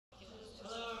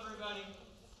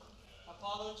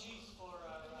apologies for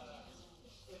our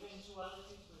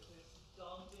eventualities with this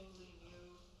dauntingly new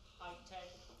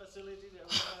high-tech facility that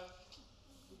we have.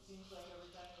 It seems like every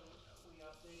time we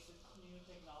update this new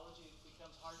technology, it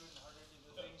becomes harder and harder to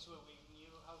do things what we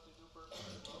knew how to do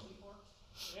perfectly well before.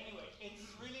 But anyway, it's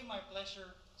really my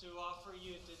pleasure to offer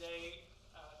you today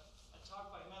a talk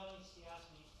by Melanie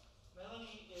Stiassny.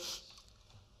 Melanie is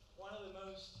one of the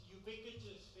most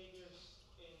ubiquitous figures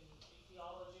in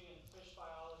ecology and fish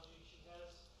biology. She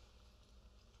has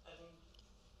an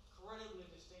incredibly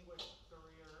distinguished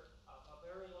career of a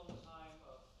very long time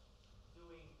of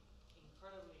doing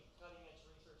incredibly cutting-edge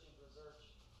research and research.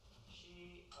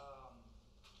 She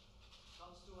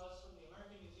comes to us from the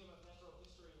American Museum of Natural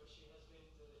History, where she has been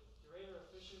the curator of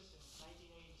fishes since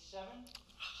 1987.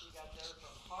 She got there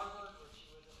from Harvard, where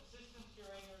she was an assistant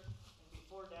curator, and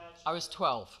before that, I was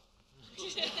 12.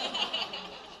 I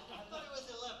thought it was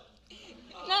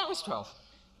 11. No, it was 12.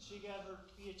 She got her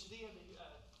PhD at the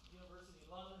University of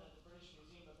London at the British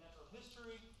Museum of Natural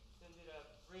History, then did a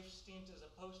brief stint as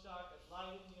a postdoc at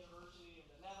Leiden University in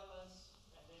the Netherlands,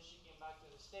 and then she came back to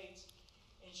the States.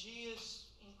 And she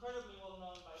is incredibly well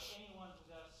known by anyone who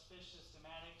does fish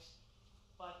systematics.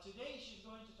 But today she's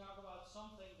going to talk about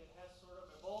something that has sort of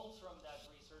evolved from that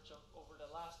research over the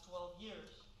last 12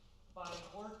 years by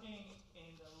working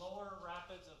in the lower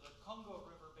rapids of the Congo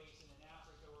River Basin in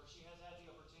Africa, where she has had the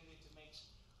opportunity to make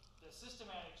the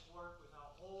systematics work with a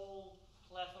whole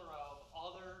plethora of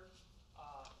other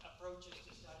approaches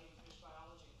to studying fish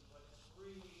biology, and what is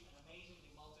really an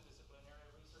amazingly multidisciplinary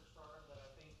research program that I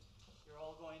think you're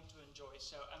all going to enjoy.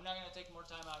 So I'm not going to take more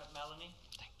time out of Melanie.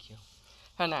 Thank you.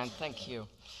 Hernan, thank you.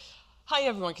 Hi,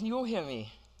 everyone. Can you all hear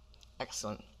me?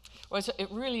 Excellent. Well,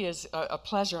 it really is a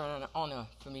pleasure and an honor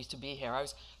for me to be here. I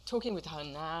was talking with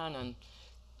Hernan and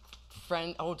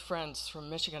old friends from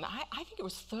Michigan. I think it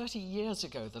was 30 years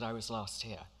ago that I was last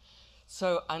here.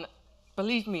 So, and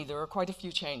believe me, there are quite a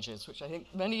few changes, which I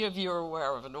think many of you are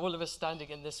aware of, and all of us standing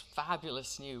in this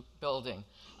fabulous new building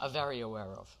are very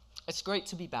aware of. It's great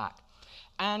to be back.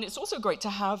 And it's also great to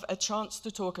have a chance to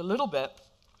talk a little bit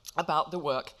about the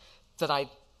work that I've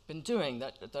been doing,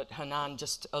 that Hernan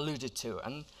just alluded to.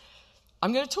 And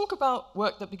I'm going to talk about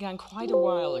work that began quite a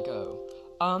while ago.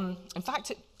 In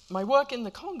fact, my work in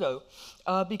the Congo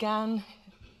began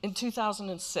in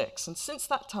 2006. And since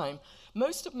that time,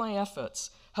 most of my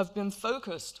efforts have been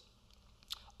focused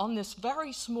on this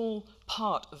very small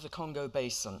part of the Congo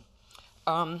Basin.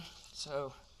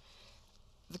 So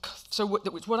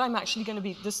what I'm actually going to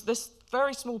be, this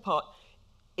very small part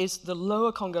is the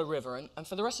lower Congo River. And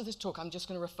for the rest of this talk, I'm just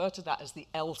going to refer to that as the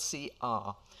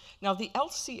LCR. Now, the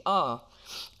LCR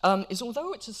is,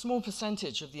 although it's a small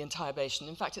percentage of the entire basin,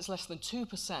 in fact, it's less than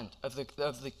 2% of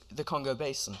the Congo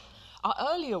Basin. Our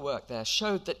earlier work there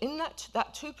showed that in that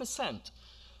 2%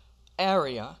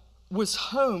 area was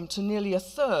home to nearly a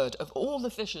third of all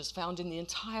the fishes found in the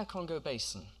entire Congo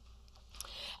Basin.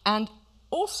 And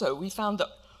also, we found that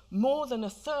more than a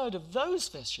third of those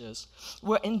fishes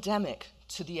were endemic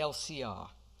to the LCR.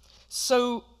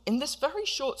 So, in this very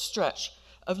short stretch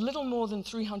of little more than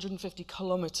 350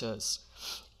 kilometers,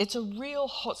 it's a real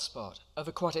hotspot of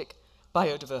aquatic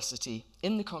biodiversity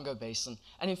in the Congo Basin,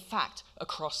 and in fact,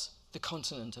 across the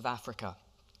continent of Africa.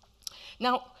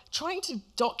 Now, trying to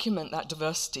document that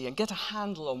diversity and get a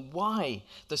handle on why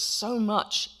there's so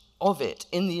much of it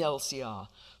in the LCR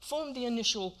formed the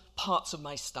initial parts of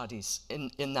my studies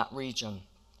in that region.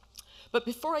 But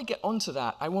before I get onto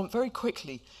that, I want very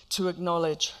quickly to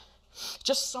acknowledge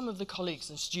just some of the colleagues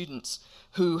and students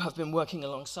who have been working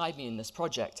alongside me in this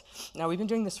project. Now, we've been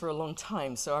doing this for a long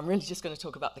time, so I'm really just going to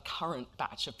talk about the current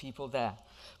batch of people there.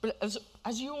 But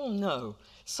as you all know,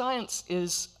 science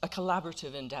is a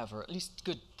collaborative endeavor. At least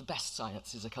the best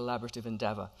science is a collaborative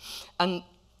endeavor. And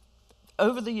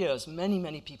over the years, many,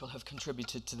 many people have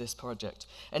contributed to this project.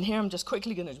 And here I'm just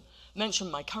quickly going to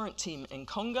mention my current team in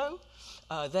Congo.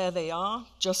 There they are.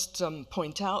 Just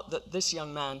point out that this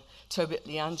young man, Tobit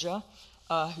Lianja,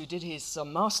 who did his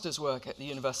master's work at the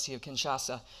University of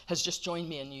Kinshasa, has just joined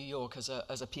me in New York as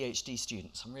a PhD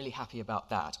student. So I'm really happy about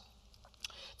that.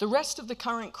 The rest of the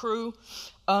current crew,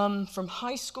 from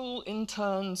high school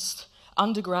interns,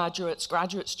 undergraduates,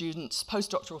 graduate students,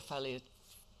 postdoctoral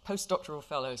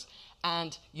fellows,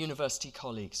 and university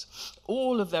colleagues.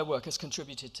 All of their work has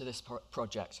contributed to this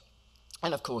project.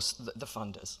 And of course, the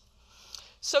funders.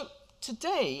 So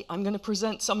today, I'm going to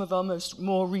present some of our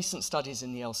more recent studies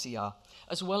in the LCR,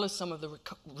 as well as some of the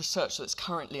research that's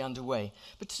currently underway.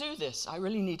 But to do this, I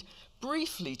really need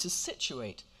briefly to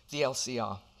situate the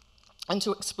LCR and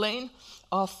to explain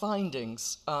our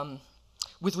findings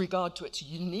with regard to its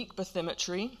unique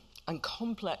bathymetry and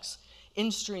complex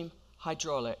in-stream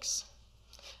hydraulics.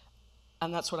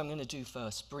 And that's what I'm going to do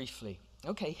first, briefly.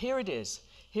 Okay, here it is.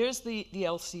 Here's the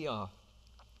LCR.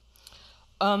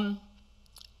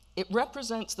 It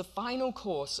represents the final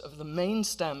course of the main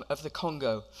stem of the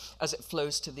Congo as it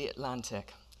flows to the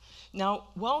Atlantic. Now,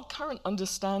 while current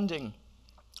understanding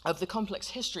of the complex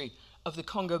history of the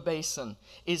Congo Basin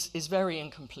is very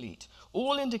incomplete,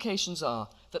 all indications are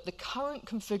that the current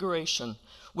configuration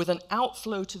with an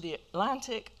outflow to the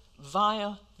Atlantic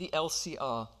via the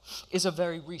LCR is a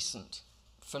very recent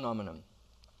phenomenon.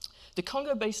 The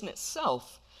Congo Basin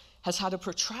itself has had a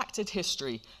protracted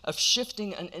history of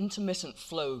shifting an intermittent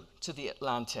flow to the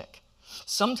Atlantic.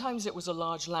 Sometimes it was a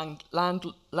large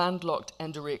landlocked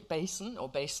endorheic basin or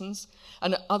basins,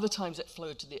 and at other times it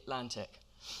flowed to the Atlantic,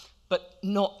 but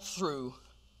not through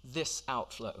this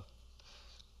outflow.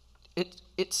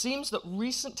 It seems that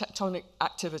recent tectonic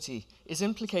activity is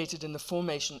implicated in the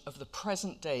formation of the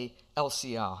present-day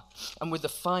LCR, and with the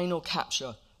final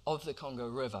capture of the Congo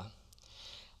River.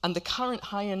 And the current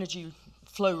high-energy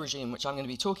flow regime, which I'm going to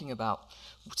be talking about,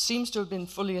 seems to have been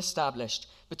fully established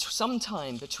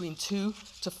sometime between 2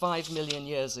 to 5 million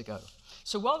years ago.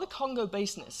 So while the Congo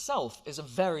Basin itself is a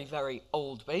very, very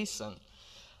old basin,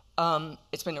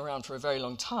 it's been around for a very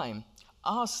long time,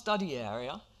 our study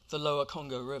area, the lower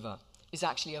Congo River, is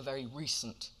actually a very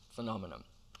recent phenomenon.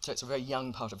 So it's a very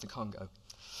young part of the Congo.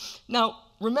 Now,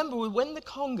 remember, when the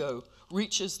Congo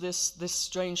reaches this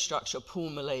strange structure, Pool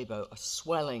Malebo, a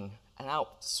swelling, an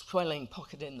out-swelling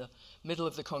pocket in the middle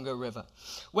of the Congo River.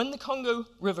 When the Congo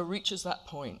River reaches that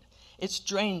point, it's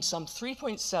drained some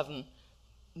 3.7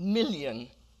 million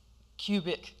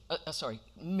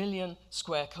million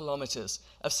square kilometers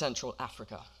of Central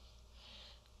Africa.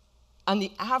 And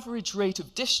the average rate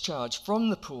of discharge from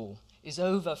the pool is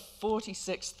over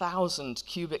 46,000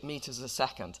 cubic meters a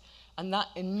second. And that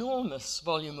enormous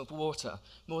volume of water,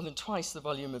 more than twice the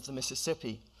volume of the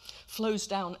Mississippi, flows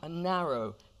down a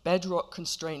narrow,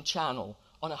 bedrock-constrained channel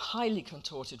on a highly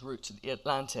contorted route to the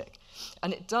Atlantic.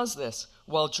 And it does this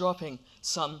while dropping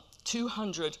some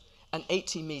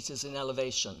 280 meters in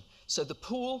elevation. So the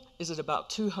pool is at about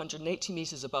 280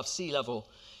 meters above sea level.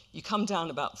 You come down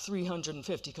about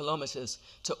 350 kilometers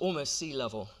to almost sea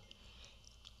level.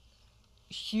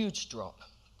 Huge drop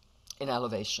in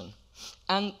elevation.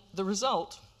 And the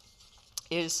result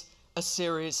is a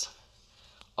series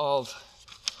of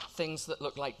things that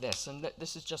look like this. And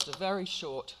this is just a very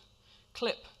short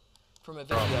clip from a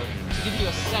video to give you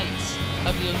a sense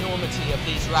of the enormity of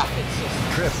these rapid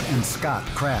systems. Tripp and Scott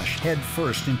crash head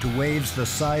first into waves the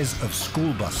size of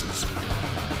school buses,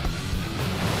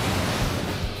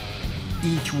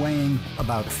 each weighing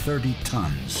about 30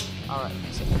 tons. All right.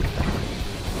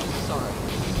 Sorry.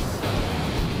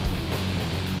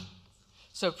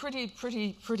 So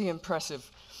pretty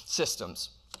impressive systems.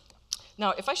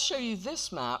 Now, if I show you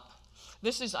this map,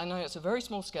 this is, I know it's a very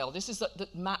small scale, this is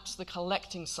that maps the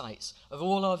collecting sites of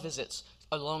all our visits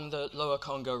along the lower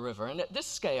Congo River. And at this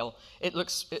scale, it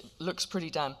looks pretty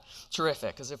damn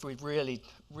terrific, as if we've really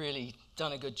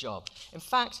done a good job. In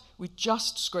fact, we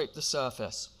just scraped the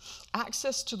surface.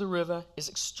 Access to the river is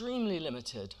extremely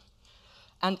limited,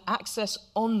 and access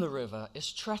on the river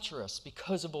is treacherous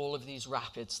because of all of these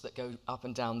rapids that go up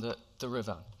and down the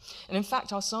river. And in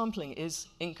fact, our sampling is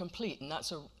incomplete, and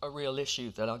that's a real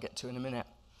issue that I'll get to in a minute.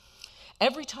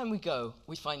 Every time we go,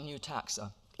 we find new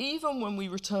taxa, even when we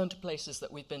return to places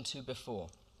that we've been to before.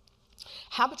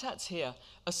 Habitats here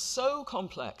are so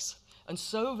complex and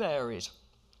so varied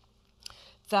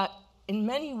that in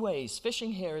many ways,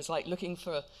 fishing here is like looking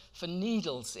for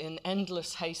needles in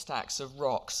endless haystacks of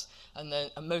rocks, and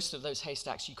most of those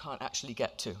haystacks you can't actually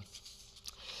get to.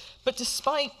 But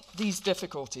despite these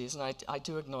difficulties, and I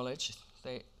do acknowledge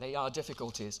they are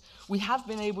difficulties, we have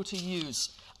been able to use,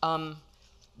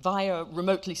 via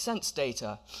remotely sensed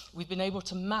data, we've been able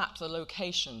to map the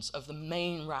locations of the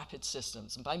main rapid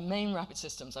systems. And by main rapid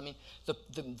systems, I mean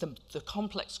the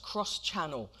complex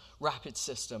cross-channel rapid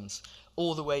systems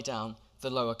all the way down the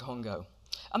lower Congo.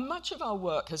 And much of our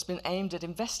work has been aimed at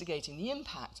investigating the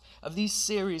impact of these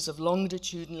series of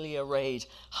longitudinally arrayed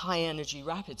high-energy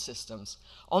rapid systems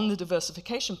on the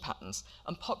diversification patterns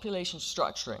and population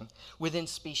structuring within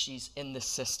species in this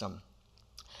system.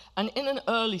 And in an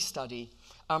early study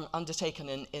undertaken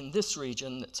in this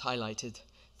region that's highlighted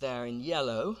there in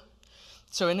yellow,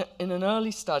 so in an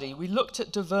early study, we looked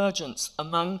at divergence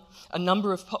among a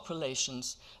number of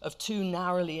populations of two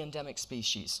narrowly endemic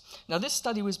species. Now, this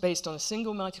study was based on a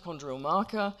single mitochondrial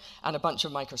marker and a bunch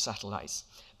of microsatellites.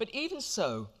 But even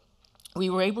so, we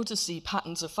were able to see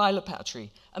patterns of phylopatry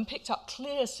and picked up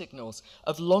clear signals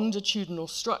of longitudinal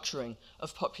structuring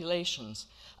of populations,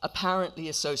 apparently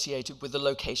associated with the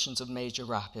locations of major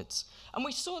rapids. And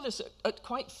we saw this at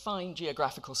quite fine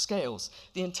geographical scales.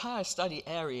 The entire study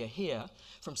area here,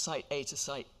 from site A to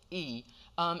site E,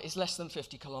 is less than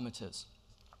 50 kilometers.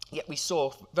 Yet we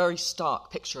saw a very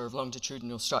stark picture of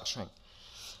longitudinal structuring.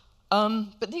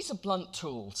 But these are blunt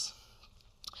tools.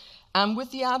 And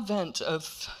with the advent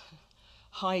of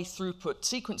high throughput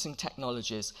sequencing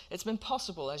technologies, it's been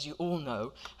possible, as you all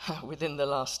know, within the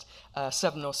last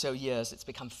 7 or so years, it's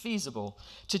become feasible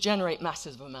to generate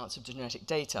massive amounts of genetic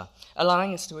data,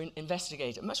 allowing us to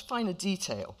investigate at much finer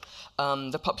detail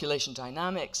the population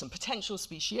dynamics and potential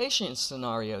speciation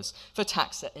scenarios for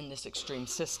taxa in this extreme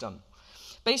system.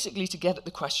 Basically to get at the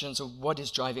questions of what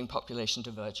is driving population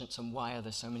divergence and why are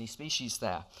there so many species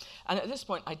there. And at this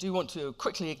point, I do want to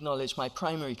quickly acknowledge my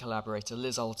primary collaborator,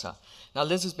 Liz Alter. Now,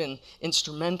 Liz has been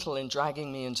instrumental in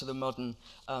dragging me into the modern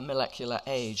molecular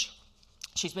age.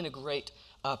 She's been a great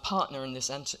partner in this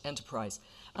enterprise.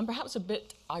 And perhaps a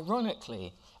bit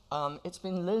ironically, it's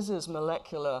been Liz's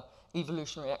molecular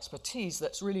evolutionary expertise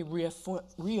that's really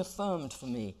reaffirmed for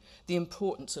me the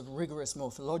importance of rigorous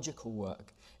morphological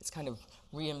work. It's kind of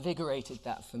reinvigorated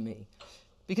that for me.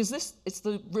 Because it's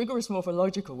the rigorous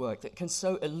morphological work that can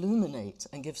so illuminate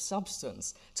and give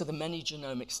substance to the many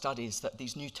genomic studies that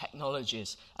these new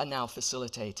technologies are now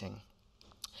facilitating.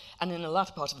 And in the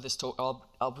latter part of this talk,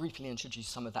 I'll briefly introduce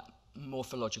some of that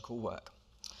morphological work.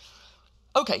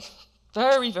 Okay,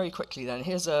 very, very quickly then,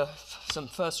 here's some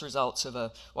first results of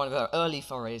one of our early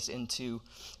forays into,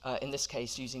 in this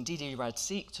case, using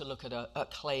ddRAD-seq to look at a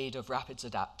clade of rapids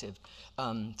adaptive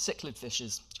cichlid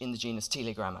fishes in the genus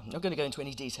Telegramma. I'm not going to go into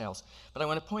any details, but I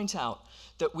want to point out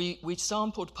that we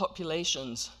sampled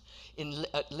populations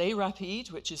at Les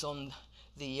Rapides, which is on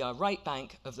the right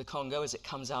bank of the Congo as it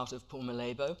comes out of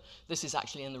Pulmalebo. This is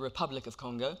actually in the Republic of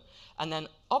Congo. And then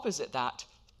opposite that,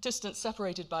 distance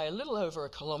separated by a little over a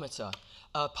kilometer,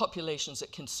 populations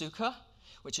at Kinsuka,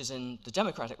 which is in the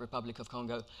Democratic Republic of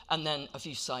Congo, and then a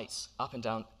few sites up and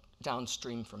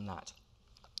downstream from that.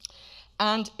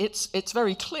 And it's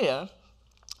very clear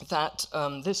that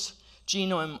this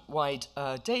genome-wide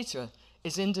data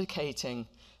is indicating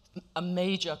a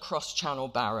major cross-channel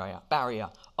barrier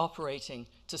operating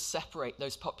to separate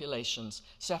those populations,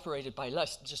 separated by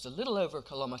just a little over a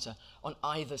kilometer on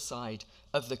either side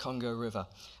of the Congo River.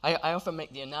 I often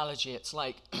make the analogy, it's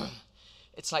like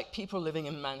people living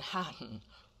in Manhattan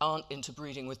aren't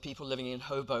interbreeding with people living in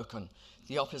Hoboken,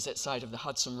 the opposite side of the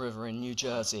Hudson River in New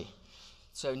Jersey.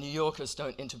 So New Yorkers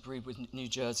don't interbreed with New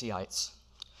Jerseyites.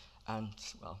 And,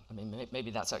 well, I mean,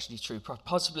 maybe that's actually true,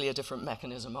 possibly a different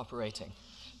mechanism operating.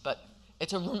 But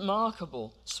it's a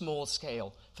remarkable small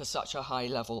scale for such a high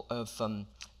level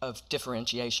of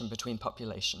differentiation between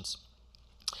populations.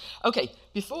 Okay,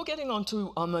 before getting on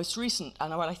to our most recent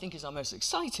and what I think is our most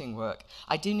exciting work,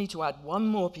 I do need to add one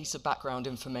more piece of background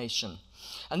information.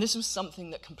 And this was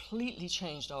something that completely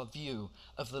changed our view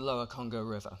of the lower Congo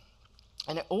River.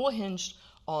 And it all hinged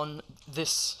on the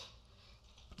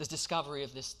discovery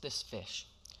of this fish.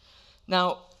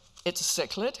 Now, it's a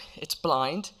cichlid, it's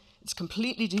blind, it's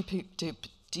completely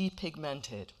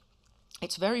depigmented.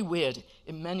 It's very weird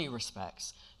in many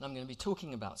respects, and I'm going to be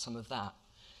talking about some of that.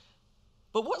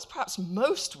 But what's perhaps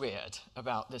most weird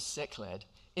about this cichlid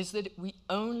is that we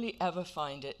only ever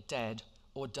find it dead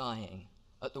or dying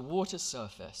at the water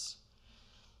surface.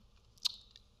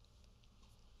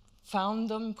 Found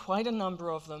them, quite a number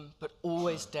of them, but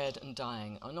always dead and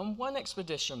dying. And on one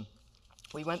expedition,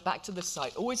 we went back to this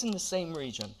site, always in the same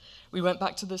region. We went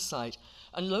back to this site,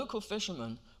 and local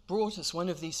fishermen brought us one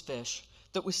of these fish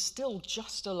that was still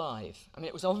just alive. I mean,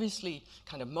 it was obviously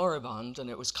kind of moribund, and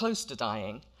it was close to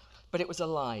dying, but it was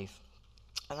alive.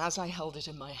 And as I held it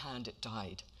in my hand, it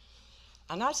died.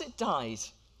 And as it died,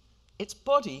 its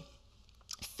body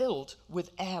filled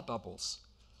with air bubbles.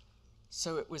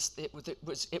 So it was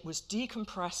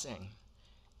decompressing,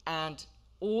 and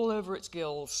all over its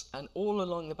gills and all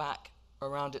along the back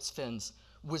around its fins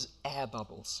was air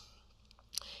bubbles.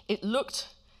 It looked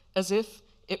as if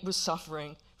it was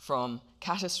suffering from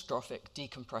catastrophic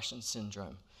decompression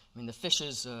syndrome. I mean, the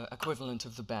fish's equivalent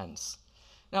of the bends.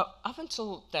 Now, up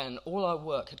until then, all our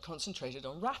work had concentrated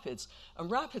on rapids, and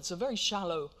rapids are very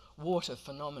shallow water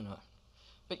phenomena.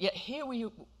 But yet here we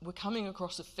were coming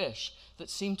across a fish that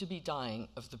seemed to be dying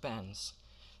of the bends.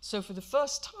 So for the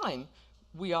first time,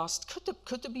 we asked,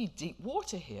 could there be deep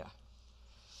water here?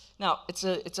 Now,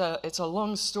 it's a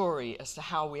long story as to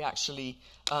how we actually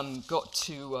got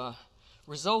to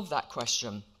resolve that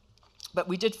question, but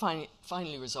we did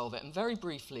finally resolve it. And very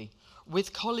briefly,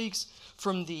 with colleagues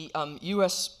from the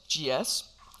USGS,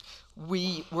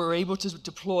 we were able to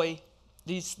deploy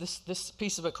this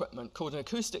piece of equipment called an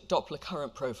acoustic Doppler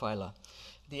current profiler,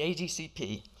 the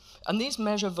ADCP. And these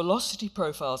measure velocity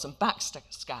profiles and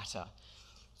backscatter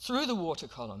through the water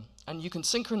column. And you can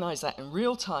synchronize that in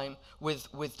real time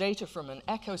with data from an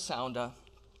echo sounder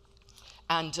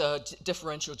and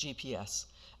differential GPS.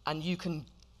 And you can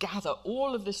gather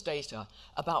all of this data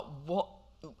about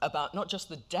not just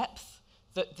the depth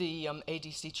that the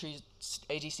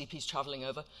ADCP is traveling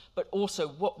over, but also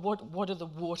what are the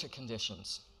water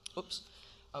conditions. Oops.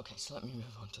 Okay, so let me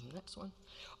move on to the next one.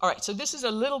 All right, so this is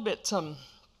a little bit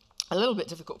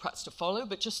difficult perhaps to follow,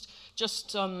 but just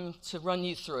to run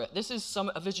you through it. This is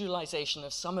a visualization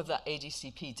of some of that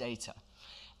ADCP data.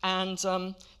 And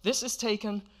this is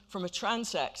taken from a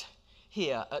transect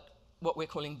here at what we're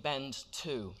calling bend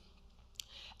 2.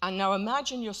 And now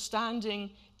imagine you're standing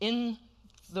in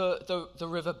the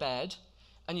riverbed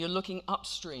and you're looking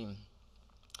upstream.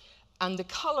 And the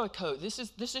color code, this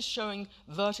is showing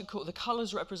vertical, the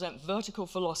colors represent vertical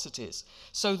velocities.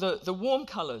 So the warm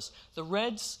colors, the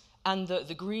reds and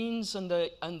the greens and the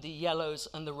yellows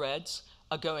and the reds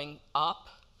are going up,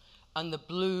 and the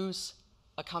blues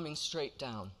are coming straight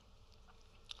down.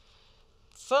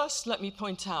 First, let me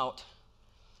point out,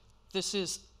 this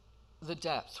is the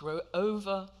depth. We're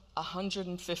over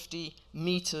 150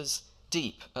 meters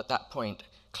deep at that point,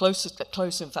 close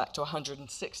in fact to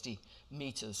 160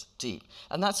 meters deep.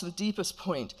 And that's the deepest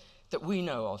point that we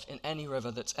know of in any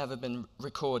river that's ever been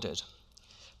recorded.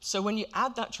 So when you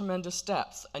add that tremendous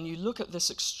depth and you look at this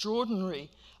extraordinary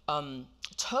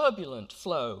turbulent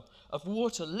flow of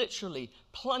water literally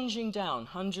plunging down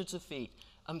hundreds of feet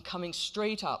and coming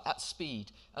straight up at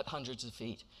speed at hundreds of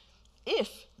feet,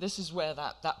 if this is where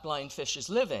that blind fish is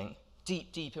living,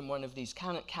 deep in one of these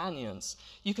canyons,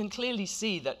 you can clearly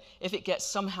see that if it gets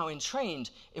somehow entrained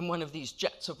in one of these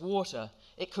jets of water,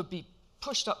 it could be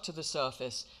pushed up to the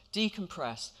surface,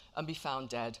 decompress, and be found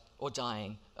dead or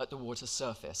dying at the water's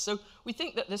surface. So we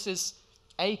think that this is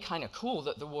A, kind of cool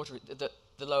that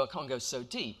the lower Congo is so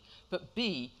deep, but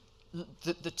B,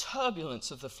 the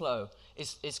turbulence of the flow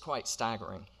is quite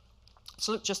staggering.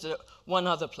 So look just at one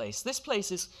other place. This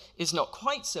place is not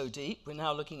quite so deep. We're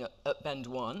now looking at Bend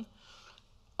 1.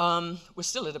 We're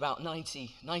still at about 90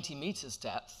 meters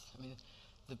depth. I mean,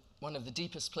 one of the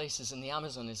deepest places in the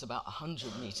Amazon is about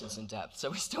 100 meters in depth, so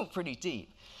we're still pretty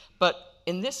deep. But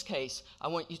in this case, I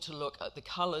want you to look at the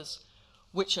colors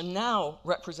which are now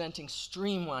representing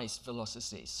streamwise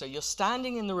velocities. So you're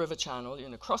standing in the river channel, you're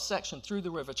in a cross-section through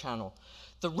the river channel.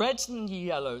 The reds and the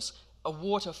yellows are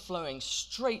water flowing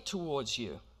straight towards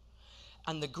you.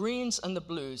 And the greens and the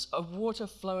blues are water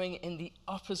flowing in the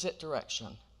opposite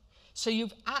direction. So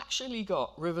you've actually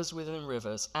got rivers within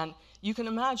rivers. And you can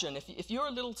imagine, if you're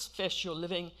a little fish, you're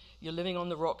living on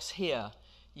the rocks here,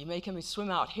 you make them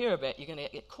swim out here a bit, you're going to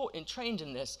get caught entrained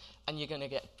in this, and you're going to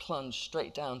get plunged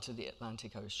straight down to the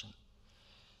Atlantic Ocean.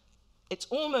 It's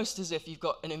almost as if you've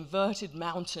got an inverted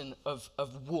mountain of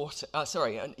water,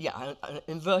 an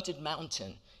inverted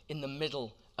mountain in the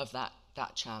middle of that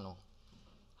channel.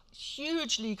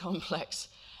 Hugely complex,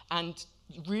 and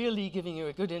really giving you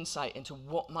a good insight into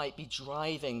what might be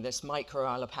driving this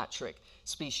microallopatric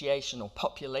speciation or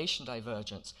population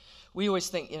divergence. We always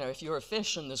think, if you're a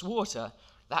fish and there's water,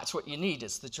 that's what you need.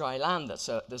 It's the dry land that's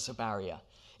a barrier.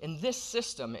 In this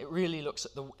system, it really looks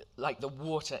at like the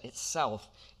water itself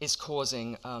is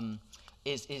causing,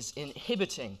 is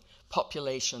inhibiting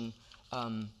population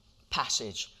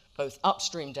passage, both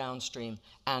upstream, downstream,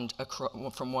 and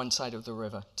from one side of the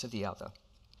river to the other.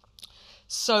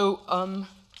 So,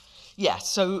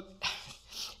 so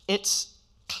it's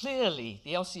clearly,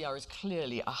 the LCR is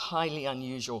clearly a highly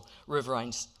unusual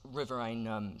riverine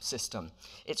system.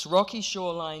 It's rocky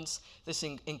shorelines, this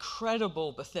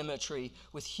incredible bathymetry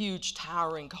with huge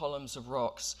towering columns of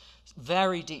rocks,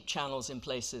 very deep channels in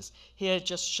places. Here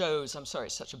just shows, I'm sorry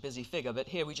it's such a busy figure, but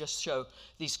here we just show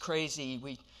these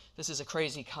this is a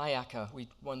crazy kayaker.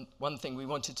 One thing we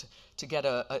wanted to get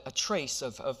a trace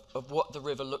of what the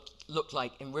river looked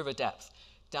like in river depth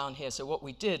down here. So what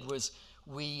we did was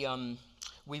we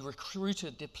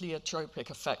recruited the pleiotropic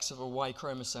effects of a Y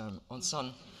chromosome on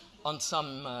some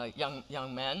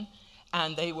young men,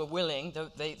 and they were willing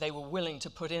to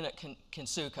put in at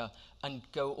Kinsuka and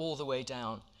go all the way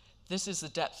down. This is the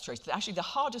depth trace. Actually, the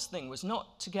hardest thing was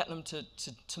not to get them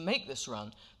to make this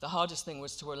run. The hardest thing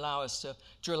was to allow us to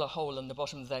drill a hole in the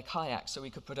bottom of their kayak so we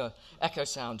could put an echo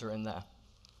sounder in there.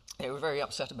 They were very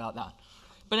upset about that.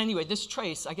 But anyway, this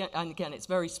trace, and again, it's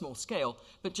very small scale,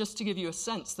 but just to give you a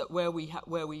sense that where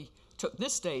we took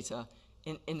this data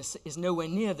is nowhere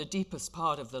near the deepest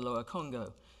part of the lower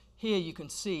Congo. Here you can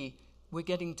see we're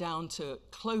getting down to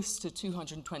close to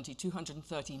 220,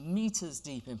 230 meters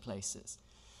deep in places.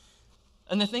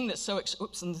 And the thing that's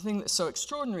so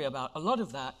extraordinary about a lot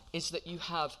of that is that you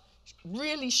have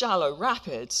really shallow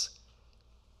rapids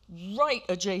right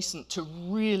adjacent to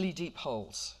really deep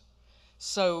holes.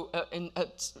 So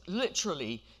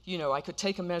literally, you know, I could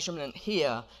take a measurement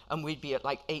here and we'd be at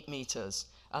like 8 meters,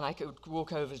 and I could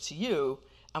walk over to you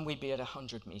and we'd be at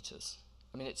 100 meters.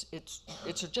 I mean,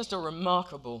 it's just a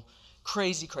remarkable,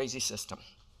 crazy, crazy system.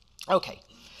 Okay.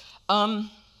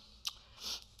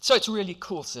 So it's a really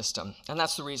cool system, and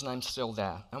that's the reason I'm still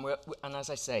there. And as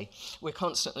I say, we're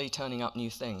constantly turning up new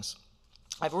things.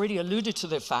 I've already alluded to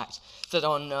the fact that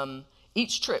on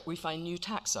each trip we find new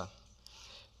taxa.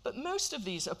 But most of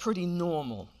these are pretty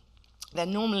normal. They're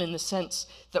normal in the sense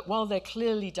that while they're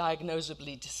clearly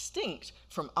diagnosably distinct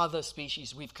from other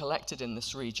species we've collected in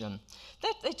this region,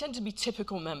 they tend to be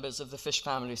typical members of the fish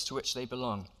families to which they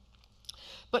belong.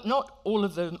 But not all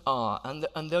of them are,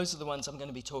 and those are the ones I'm going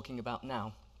to be talking about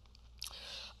now.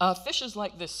 Fishes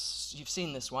like this, you've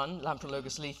seen this one,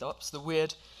 Lamprologus lethops, the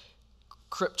weird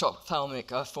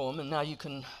cryptophthalmic form, and now you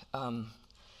can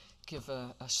give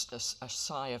a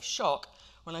sigh of shock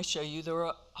when I show you there are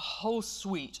a whole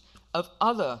suite of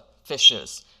other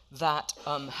fishes that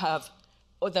are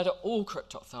all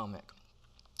cryptophthalmic.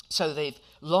 So they've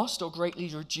lost or greatly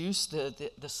reduced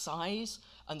the size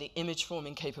and the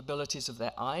image-forming capabilities of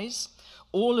their eyes.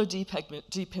 All are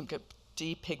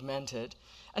depigmented,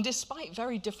 and despite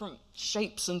very different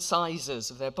shapes and sizes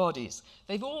of their bodies,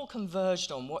 they've all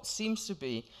converged on what seems to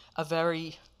be a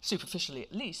very, superficially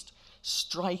at least,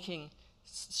 strikingly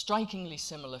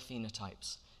similar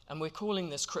phenotypes. And we're calling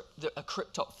this a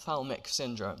cryptophthalmic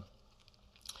syndrome.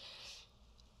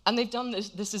 And they've done this.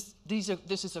 This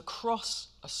is across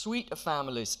a suite of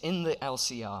families in the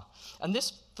LCR. And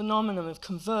this phenomenon of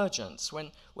convergence,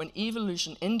 when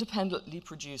evolution independently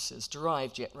produces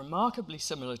derived yet remarkably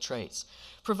similar traits,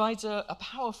 provides a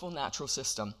powerful natural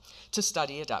system to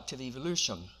study adaptive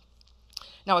evolution.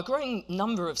 Now, a growing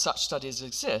number of such studies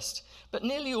exist, but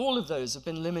nearly all of those have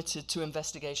been limited to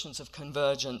investigations of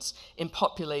convergence in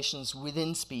populations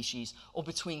within species or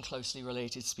between closely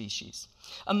related species.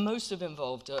 And most have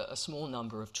involved a small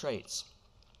number of traits.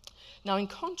 Now, in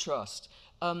contrast,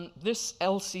 this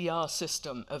LCR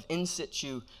system of in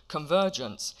situ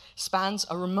convergence spans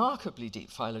a remarkably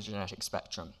deep phylogenetic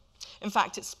spectrum. In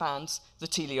fact, it spans the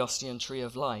teleostean tree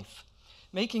of life,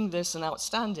 making this an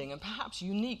outstanding and perhaps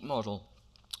unique model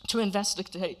to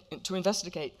investigate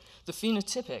the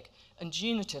phenotypic and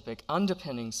genotypic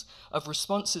underpinnings of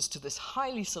responses to this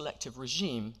highly selective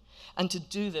regime, and to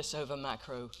do this over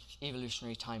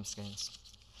macroevolutionary timescales.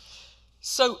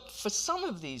 So for some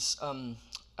of these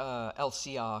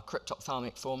LCR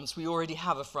cryptophthalmic forms, we already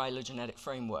have a phylogenetic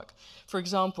framework. For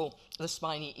example, the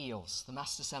spiny eels, the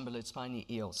mastacembelid spiny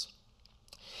eels.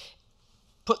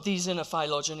 Put these in a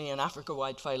phylogeny, an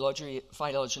Africa-wide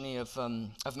phylogeny of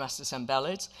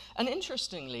mastacembelids, and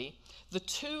interestingly, the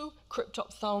two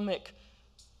cryptophthalmic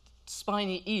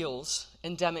spiny eels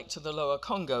endemic to the lower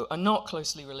Congo are not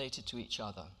closely related to each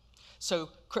other. So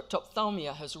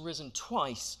cryptophthalmia has arisen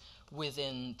twice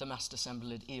within the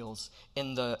mastacembelid eels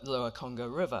in the lower Congo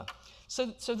River.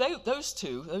 So those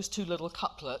two little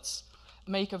couplets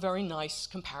make a very nice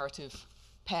comparative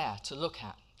pair to look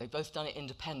at. They've both done it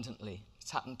independently. It's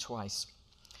happened twice.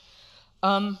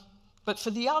 But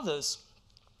for the others,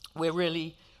 we're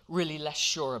really less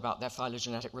sure about their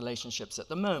phylogenetic relationships at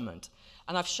the moment.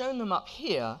 And I've shown them up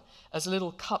here as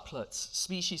little couplets,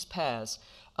 species pairs,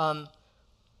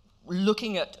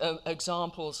 looking at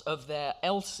examples of their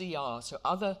LCR, so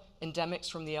other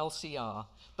endemics from the LCR,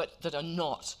 but that are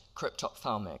not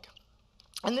cryptophthalmic.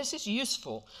 And this is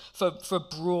useful for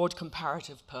broad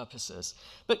comparative purposes.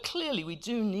 But clearly, we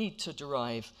do need to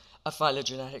derive a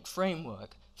phylogenetic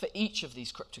framework for each of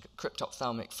these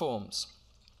cryptophthalmic forms.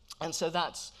 And so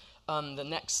that's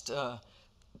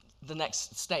the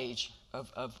next stage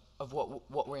of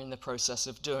what we're in the process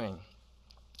of doing.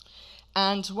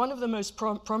 And one of the most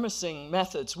promising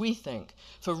methods, we think,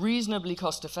 for reasonably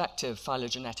cost-effective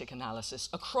phylogenetic analysis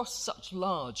across such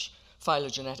large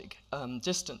phylogenetic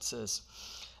distances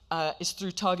is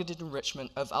through targeted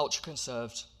enrichment of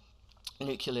ultra-conserved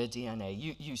nuclear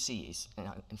DNA, UCEs,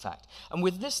 in fact. And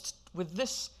with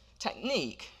this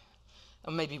technique,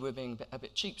 and maybe we're being a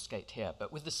bit cheapskate here,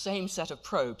 but with the same set of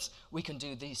probes, we can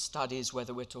do these studies,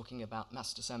 whether we're talking about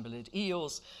mastosembelid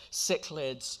eels,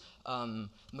 cichlids,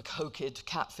 macocid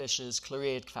catfishes,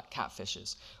 chloreid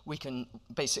catfishes. We can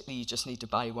basically, you just need to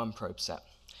buy one probe set.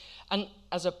 And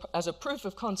as a proof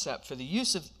of concept for the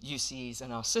use of UCEs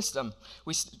in our system,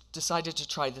 we decided to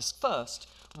try this first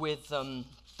with the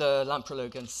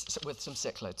lamprologan, with some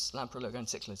cichlids, lamprologan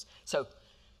cichlids. So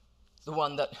the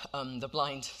one that the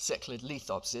blind cichlid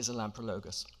Lethops is a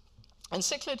lamprologus. And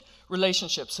cichlid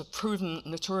relationships have proven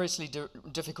notoriously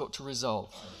difficult to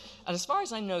resolve. And as far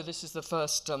as I know, this is the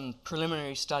first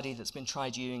preliminary study that's been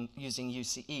tried using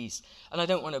UCEs. And I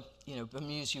don't want to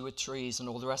amuse you with trees and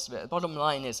all the rest of it. The bottom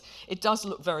line is, it does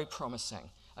look very promising.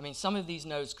 I mean, some of these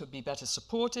nodes could be better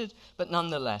supported, but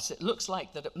nonetheless, it looks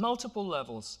like that at multiple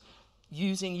levels,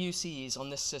 using UCEs on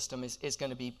this system is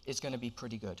going to be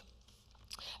pretty good.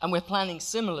 And we're planning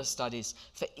similar studies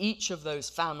for each of those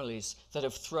families that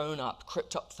have thrown up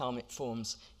cryptophthalmic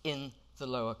forms in the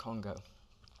Lower Congo.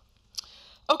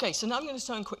 Okay, so now I'm going to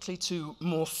turn quickly to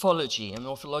morphology and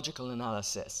morphological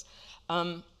analysis.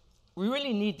 We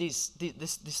really need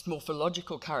this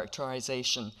morphological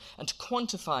characterization and to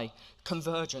quantify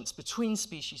convergence between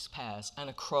species pairs and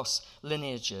across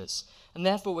lineages. And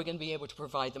therefore, we're going to be able to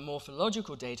provide the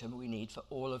morphological data we need for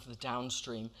all of the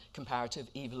downstream comparative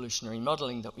evolutionary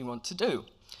modeling that we want to do.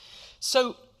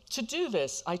 So to do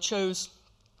this, I chose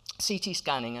CT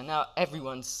scanning, and now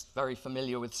everyone's very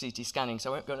familiar with CT scanning,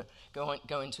 so I won't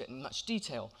go into it in much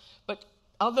detail. But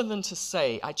other than to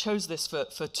say, I chose this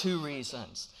for two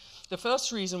reasons. The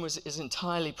first reason is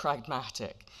entirely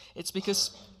pragmatic. It's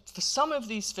because for some of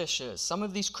these fishes, some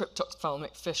of these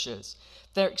cryptophthalmic fishes,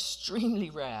 they're extremely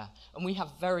rare, and we have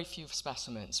very few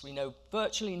specimens. We know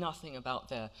virtually nothing about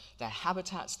their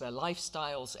habitats, their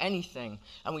lifestyles, anything,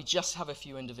 and we just have a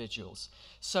few individuals.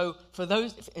 So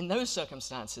in those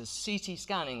circumstances, CT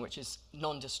scanning, which is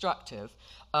non-destructive,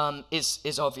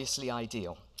 is obviously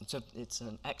ideal. It's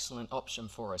an excellent option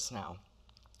for us now.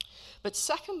 But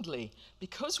secondly,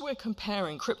 because we're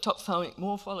comparing cryptophthalmic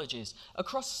morphologies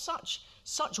across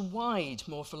such wide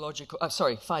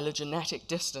phylogenetic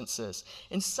distances,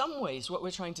 in some ways what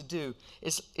we're trying to do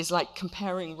is like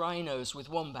comparing rhinos with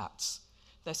wombats.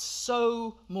 They're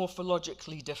so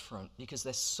morphologically different because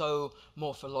they're so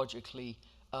morphologically,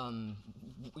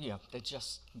 they're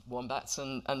just wombats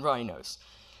and rhinos.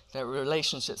 Their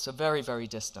relationships are very, very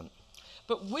distant.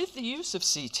 But with the use of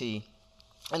CT,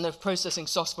 and the processing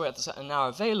software that are now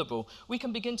available, we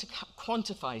can begin to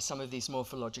quantify some of these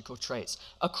morphological traits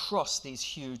across these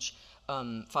huge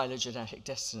phylogenetic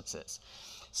distances.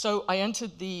 So I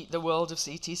entered the world of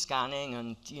CT scanning,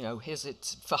 and here's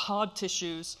it. For hard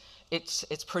tissues,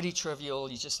 it's pretty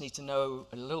trivial. You just need to know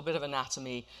a little bit of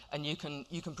anatomy, and you can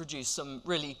produce some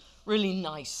really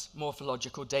nice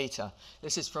morphological data.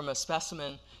 This is from a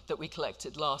specimen that we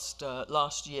collected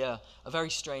last year, a very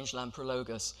strange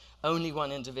lamprologus, only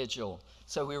one individual.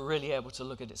 So we were really able to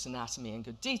look at its anatomy in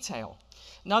good detail.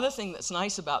 Another thing that's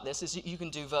nice about this is that you can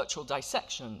do virtual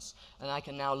dissections, and I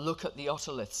can now look at the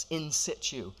otoliths in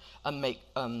situ and make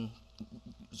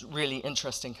really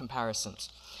interesting comparisons.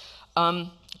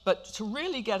 But to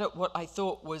really get at what I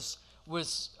thought was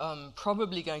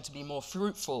probably going to be more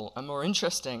fruitful and more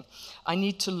interesting, I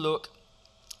need to look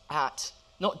at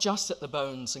not just at the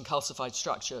bones and calcified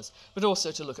structures, but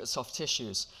also to look at soft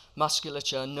tissues,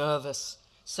 musculature, nervous,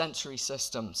 sensory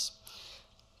systems.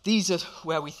 These are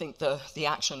where we think the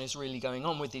action is really going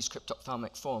on with these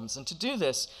cryptophthalmic forms. And to do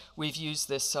this, we've used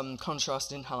this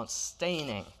contrast-enhanced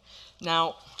staining.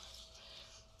 Now,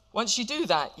 once you do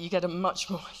that, you get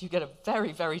a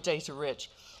very, very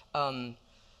data-rich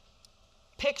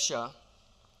picture,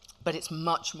 but it's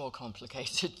much more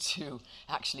complicated to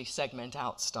actually segment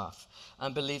out stuff.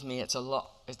 And believe me, it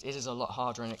is a lot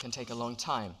harder, and it can take a long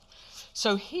time.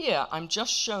 So here, I'm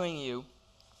just showing you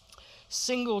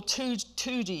single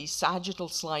 2D sagittal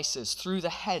slices through the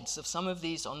heads of some of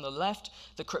these. On the left,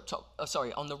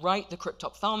 on the right, the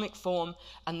cryptophthalmic form,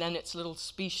 and then its little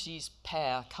species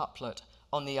pair couplet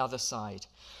on the other side.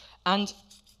 And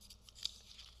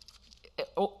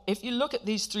if you look at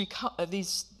these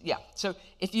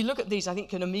if you look at these, I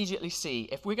think you can immediately see,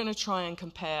 if we're going to try and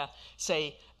compare,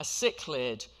 say, a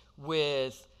cichlid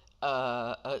with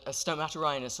a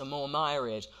stomatorhinus, a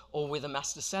mormyrid, or with a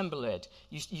mastosembelid,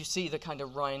 you see the kind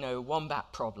of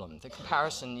rhino-wombat problem. The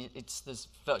comparison, there's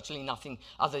virtually nothing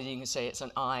other than you can say it's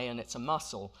an eye and it's a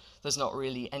muscle. There's not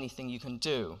really anything you can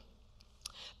do.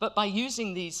 But by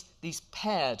using these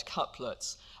paired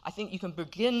couplets, I think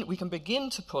we can begin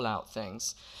to pull out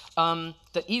things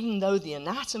that even though the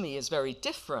anatomy is very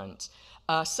different,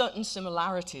 certain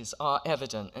similarities are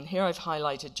evident. And here I've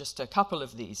highlighted just a couple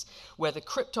of these, where the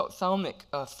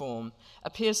cryptophthalmic form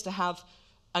appears to have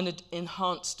an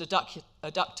enhanced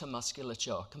adductor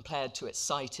musculature compared to its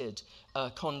sighted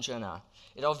congener.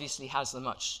 It obviously has the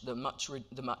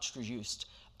much reduced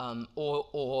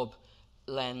orb,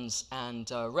 lens,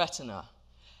 and retina.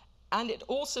 And it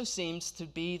also seems to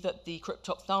be that the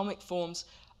cryptophthalmic forms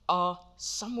are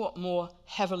somewhat more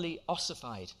heavily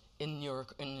ossified in the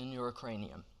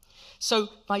neurocranium. So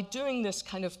by doing this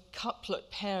kind of couplet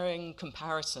pairing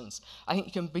comparisons, I think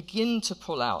you can begin to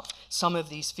pull out some of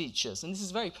these features. And this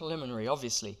is very preliminary,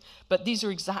 obviously, but these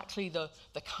are exactly the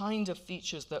kind of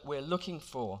features that we're looking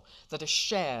for that are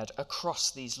shared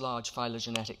across these large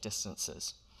phylogenetic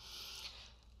distances.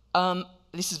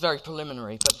 This is very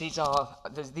preliminary, but these are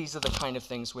the kind of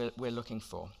things we're looking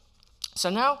for. So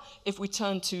now, if we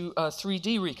turn to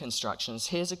 3D reconstructions,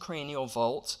 here's a cranial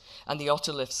vault, and the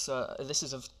otoliths, this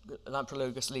is of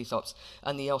Lamprologus lithops,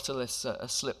 and the otoliths are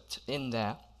slipped in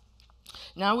there.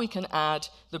 Now we can add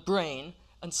the brain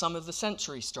and some of the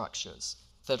sensory structures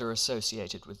that are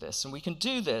associated with this. And we can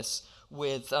do this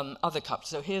with other couplets.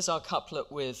 So here's our couplet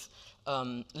with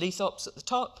lithops at the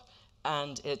top,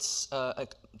 and its a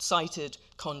sighted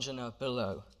congener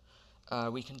below.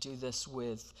 We can do this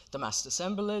with the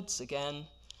mastacembalids, again,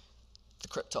 the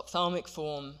cryptophthalmic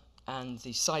form, and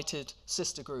the sighted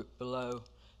sister group below.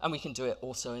 And we can do it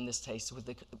also, in this case, with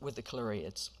the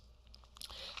chlorids.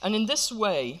 And in this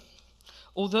way,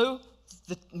 although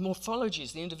the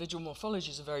morphologies, the individual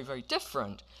morphologies are very, very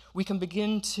different, we can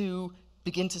begin to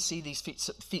see these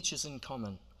features in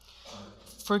common.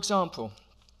 For example,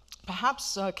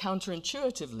 perhaps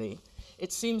counterintuitively,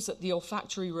 it seems that the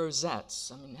olfactory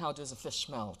rosettes, I mean, how does a fish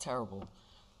smell? Terrible.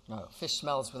 No, fish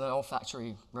smells with an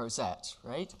olfactory rosette,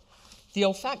 right? The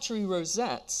olfactory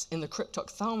rosettes in the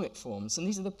cryptophthalmic forms, and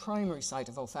these are the primary site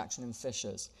of olfaction in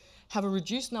fishes, have a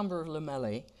reduced number of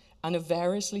lamellae and are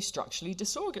variously structurally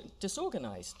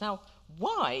disorganized. Now,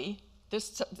 why,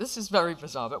 this is very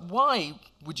bizarre, but why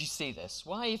would you see this?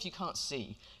 Why, if you can't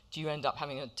see, do you end up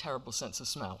having a terrible sense of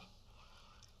smell?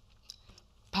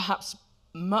 Perhaps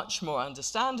much more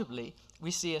understandably,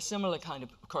 we see a similar kind of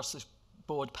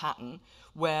across-the-board pattern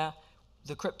where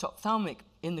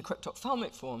in the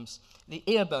cryptophthalmic forms, the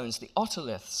ear bones, the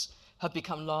otoliths, have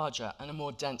become larger and are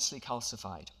more densely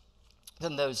calcified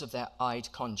than those of their eyed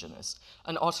congeners.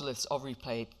 And otoliths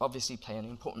obviously play an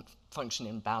important function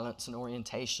in balance and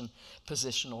orientation,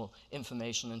 positional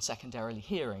information, and secondarily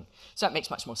hearing. So that makes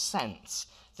much more sense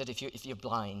that if you're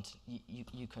blind,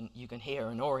 you can hear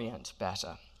and orient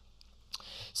better.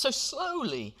 So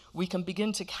slowly, we can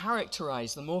begin to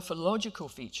characterize the morphological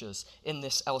features in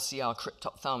this LCR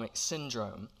cryptophthalmic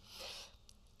syndrome.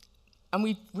 And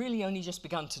we've really only just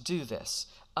begun to do this.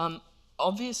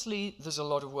 Obviously, there's a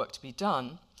lot of work to be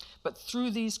done, but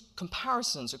through these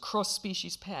comparisons across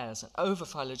species pairs and over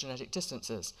phylogenetic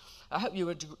distances, I hope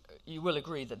you will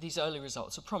agree that these early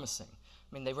results are promising.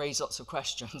 I mean, they raise lots of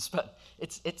questions, but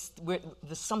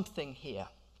there's something here.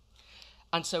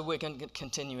 And so we're going to be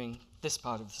continuing this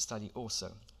part of the study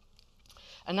also.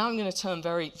 And now I'm going to turn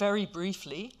very, very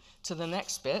briefly to the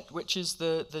next bit, which is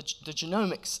the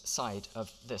genomics side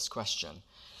of this question.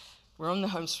 We're on the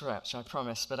home stretch, I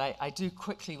promise, but I do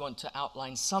quickly want to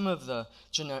outline some of the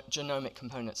genomic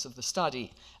components of the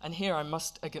study. And here I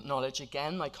must acknowledge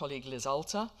again my colleague Liz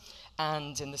Alter,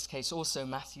 and in this case also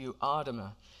Matthew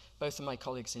Ardemer, both of my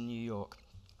colleagues in New York,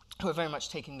 who are very much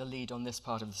taking the lead on this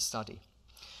part of the study.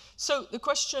 So the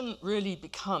question really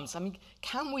becomes, I mean,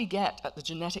 can we get at the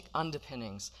genetic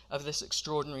underpinnings of this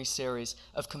extraordinary series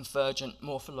of convergent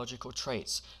morphological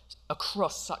traits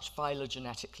across such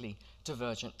phylogenetically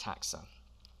divergent taxa?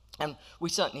 And we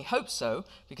certainly hope so,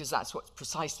 because that's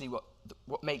precisely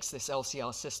what makes this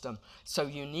LCR system so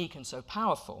unique and so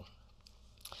powerful.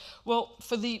 Well,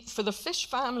 for the fish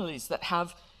families that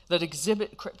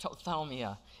exhibit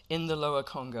cryptophthalmia in the Lower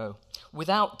Congo,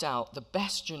 without doubt, the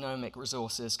best genomic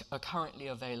resources are currently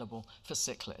available for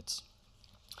cichlids.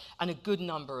 And a good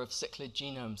number of cichlid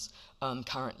genomes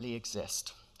currently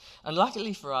exist. And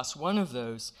luckily for us, one of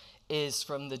those is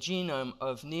from the genome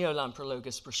of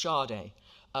Neolamprologus bruchardii,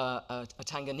 a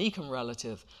Tanganyikan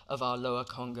relative of our Lower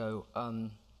Congo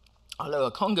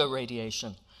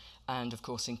radiation, and of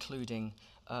course including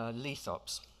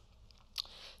lithops.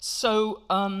 So,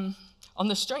 on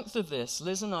the strength of this,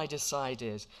 Liz and I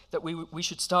decided that we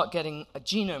should start getting a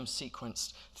genome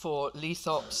sequenced for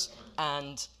lithops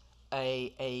and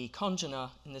a congener,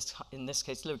 in this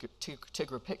case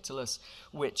Tigra pictolus,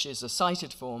 which is a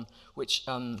sighted form, which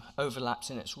overlaps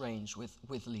in its range with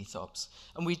lithops.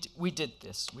 And we did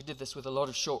this. We did this with a lot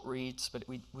of short reads, but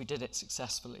we did it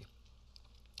successfully.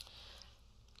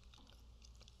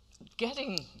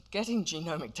 Getting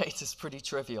genomic data is pretty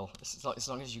trivial, as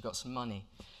long as you've got some money.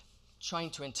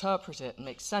 Trying to interpret it and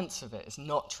make sense of it is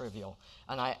not trivial.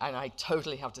 And I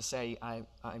totally have to say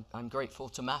I'm grateful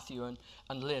to Matthew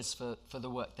and Liz for the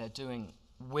work they're doing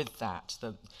with that.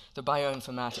 The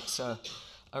bioinformatics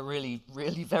are really,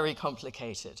 really very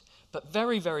complicated. But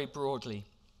very, very broadly,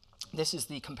 this is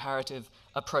the comparative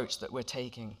approach that we're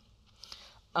taking.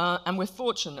 And we're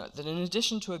fortunate that in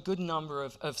addition to a good number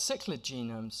of cichlid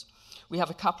genomes, we have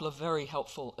a couple of very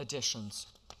helpful additions.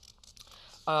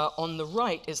 On the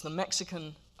right is the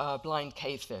Mexican blind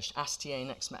cavefish,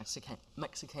 Astyanax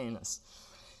mexicanus.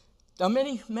 Now,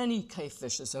 many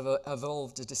cavefishes have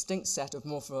evolved a distinct set of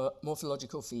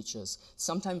morphological features,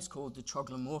 sometimes called the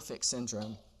troglomorphic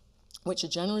syndrome, which are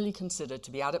generally considered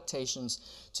to be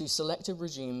adaptations to selective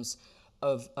regimes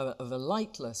of a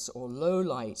lightless or low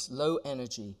light, low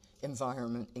energy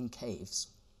environment in caves.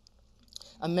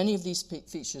 And many of these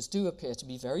features do appear to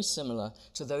be very similar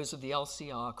to those of the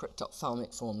LCR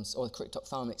cryptophthalmic forms or the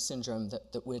cryptophthalmic syndrome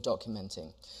that we're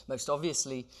documenting. Most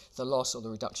obviously, the loss or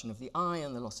the reduction of the eye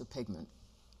and the loss of pigment.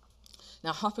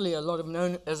 Now, happily,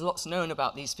 there's lots known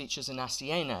about these features in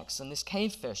Astyanax, and this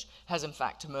cavefish has in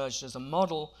fact emerged as a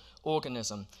model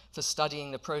organism for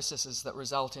studying the processes that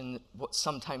result in what's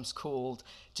sometimes called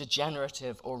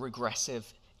degenerative or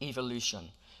regressive evolution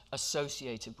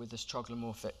associated with this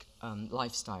troglomorphic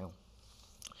lifestyle.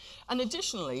 And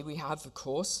additionally, we have, of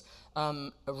course,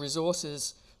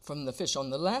 resources from the fish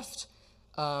on the left,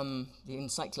 the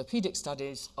encyclopedic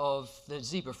studies of the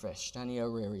zebrafish,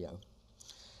 Danio rerio,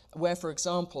 where, for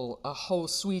example, a whole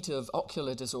suite of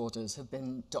ocular disorders have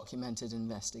been documented and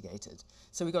investigated.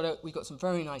 So we've got some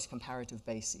very nice comparative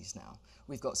bases now.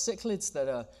 We've got cichlids that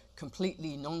are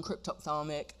completely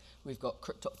non-cryptophthalmic. We've got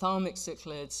cryptophthalmic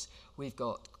cichlids. We've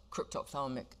got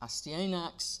cryptophthalmic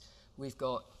Astyanax. We've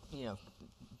got,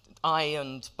 eye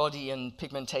and body and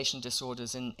pigmentation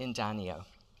disorders in Danio.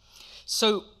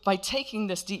 So by taking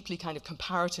this deeply kind of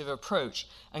comparative approach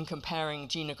and comparing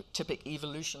genotypic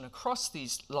evolution across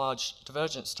these large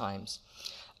divergence times,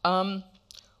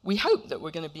 we hope that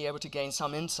we're going to be able to gain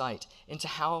some insight into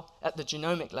how, at the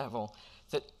genomic level,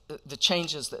 that the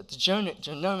changes at the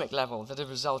genomic level that have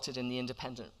resulted in the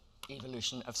independent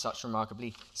evolution of such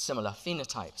remarkably similar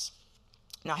phenotypes.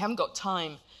 Now, I haven't got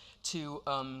time to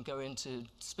go into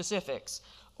specifics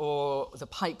or the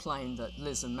pipeline that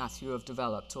Liz and Matthew have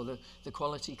developed, or the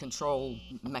quality control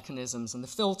mechanisms and the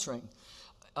filtering,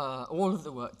 all of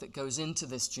the work that goes into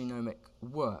this genomic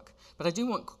work. But I do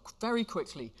want very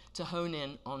quickly to hone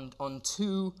in on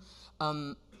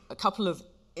a couple of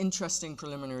interesting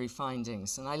preliminary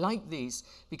findings. And I like these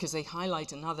because they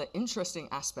highlight another interesting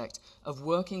aspect of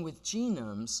working with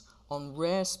genomes on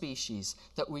rare species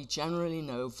that we generally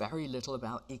know very little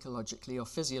about ecologically or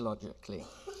physiologically.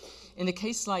 In a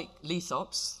case like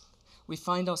lithops, we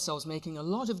find ourselves making a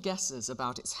lot of guesses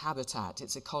about its habitat,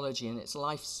 its ecology, and its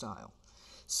lifestyle.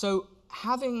 So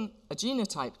having a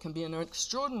genotype can be an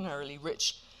extraordinarily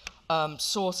rich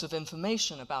source of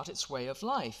information about its way of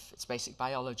life, its basic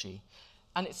biology.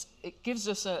 And it gives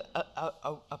us a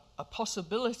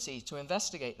possibility to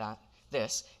investigate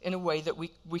this in a way that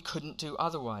we couldn't do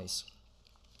otherwise.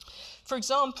 For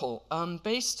example,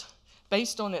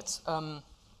 based on its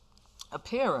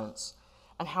appearance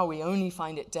and how we only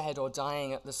find it dead or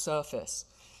dying at the surface,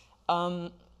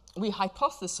 we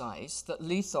hypothesize that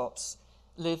lithops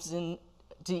lives in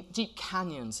deep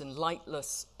canyons, in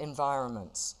lightless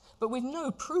environments. But we've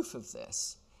no proof of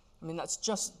this. I mean, that's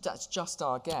just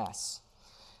our guess.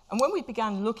 And when we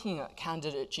began looking at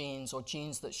candidate genes or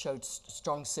genes that showed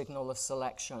strong signal of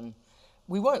selection,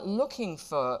 we weren't looking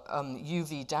for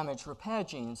UV damage repair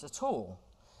genes at all.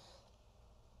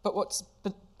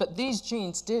 But these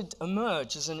genes did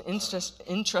emerge as an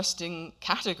interesting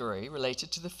category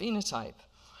related to the phenotype.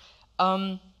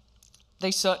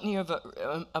 They certainly have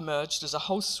emerged as a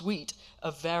whole suite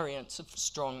of variants of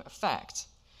strong effect.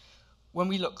 When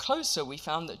we look closer, we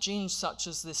found that genes such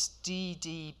as this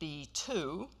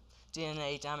DDB2,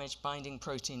 DNA damage binding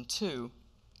protein 2,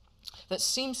 that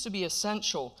seems to be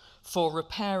essential for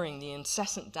repairing the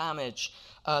incessant damage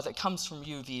that comes from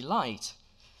UV light,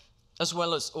 as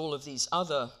well as all of these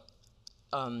other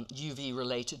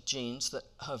UV-related genes that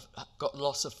have got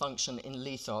loss of function in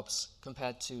lithops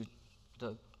compared to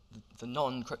the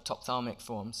non-cryptophthalmic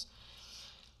forms.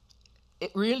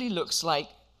 It really looks like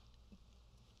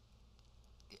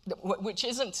which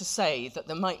isn't to say that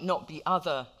there might not be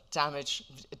other damage,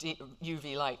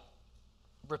 UV light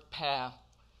repair,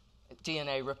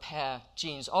 DNA repair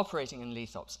genes operating in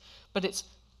lithops, but it's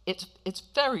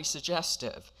very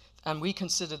suggestive, and we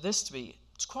consider this to be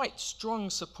quite strong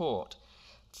support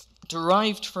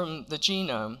derived from the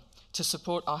genome to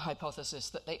support our hypothesis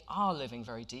that they are living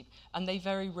very deep, and they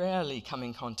very rarely come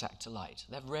in contact to light.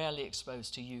 They're rarely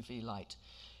exposed to UV light,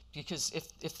 because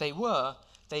if they were,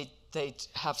 they'd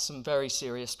have some very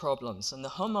serious problems. And the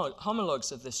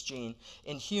homologs of this gene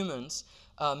in humans,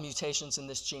 mutations in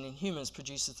this gene in humans,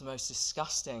 produces the most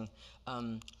disgusting.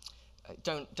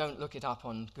 Don't look it up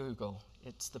on Google.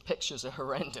 The pictures are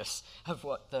horrendous of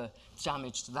what the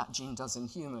damage to that gene does in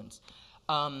humans.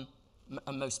 And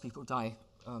most people die,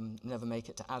 never make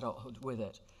it to adulthood with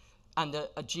it. And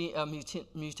a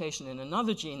mutation in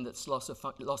another gene that's lost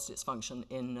its function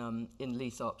in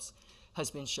lithops has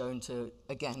been shown to,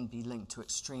 again, be linked to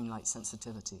extreme light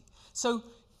sensitivity. So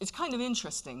it's kind of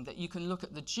interesting that you can look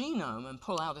at the genome and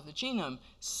pull out of the genome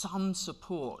some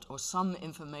support or some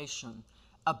information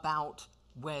about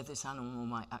where this animal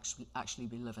might actually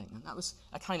be living. And that was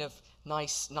a kind of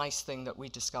nice thing that we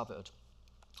discovered.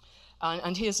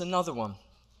 And here's another one.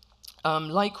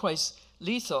 Likewise,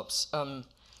 lithops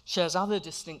shares other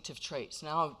distinctive traits,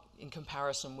 now in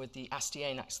comparison with the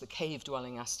Astyanax, the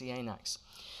cave-dwelling Astyanax.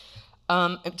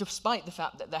 Despite the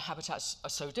fact that their habitats are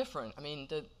so different. I mean,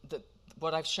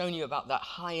 what I've shown you about that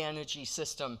high-energy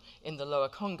system in the lower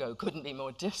Congo couldn't be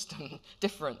more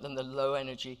different than the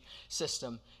low-energy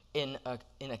system in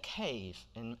a cave,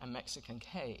 in a Mexican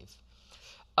cave.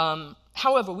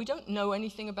 However, we don't know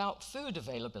anything about food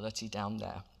availability down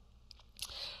there.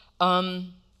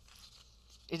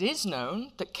 It is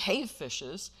known that cave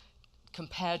fishes,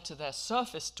 compared to their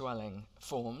surface-dwelling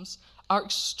forms, are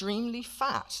extremely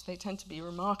fat. They tend to be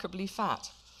remarkably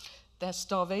fat. They're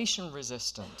starvation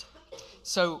resistant.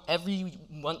 So every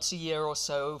once a year or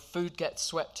so, food gets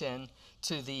swept in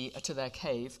to their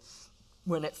cave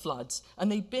when it floods,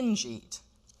 and they binge eat.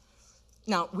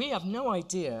 Now, we have no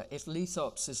idea if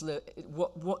lithops is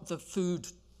what the food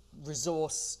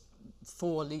resource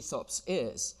for lithops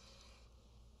is.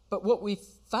 But what we've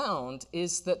found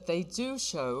is that they do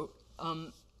show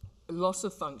loss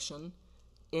of function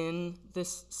in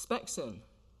this spexin.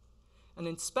 And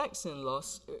in spexin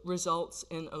loss, it results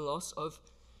in a loss of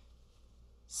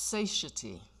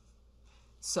satiety,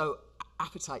 so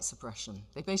appetite suppression.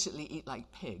 They basically eat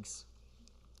like pigs.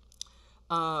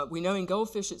 We know in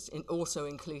goldfish it also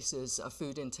increases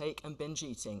food intake and binge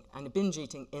eating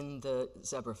in the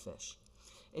zebrafish.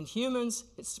 In humans,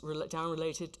 it's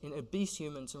down-related in obese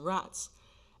humans and rats,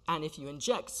 and if you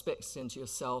inject spexin into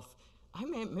yourself,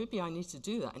 maybe I need to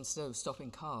do that instead of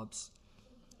stopping carbs.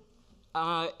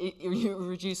 It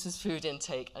reduces food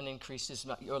intake and increases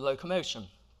your locomotion.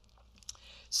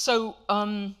 So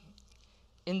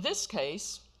in this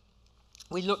case,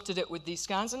 we looked at it with these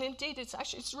scans, and indeed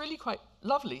it's really quite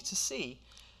lovely to see.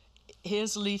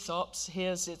 Here's lithops,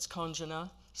 here's its congener,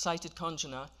 sighted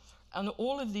congener, and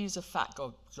all of these are fat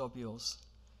globules.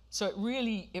 So it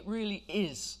really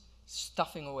is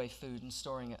stuffing away food and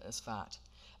storing it as fat.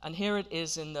 And here it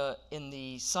is in the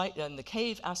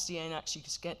cave Astyanax.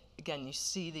 You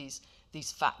see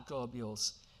these fat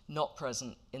globules not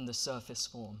present in the surface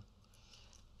form.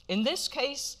 In this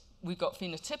case, we've got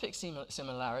phenotypic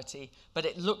similarity, but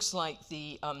it looks like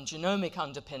the genomic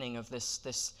underpinning of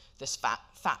this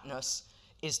fatness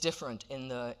is different in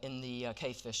the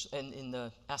cavefish, in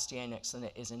the Astyanax than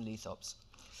it is in lithops.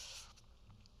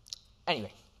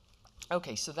 Anyway,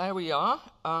 okay, so there we are.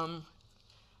 I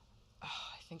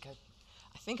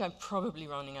think I'm probably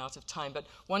running out of time, but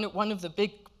one of the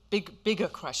bigger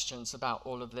questions about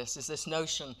all of this is this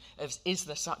notion of, is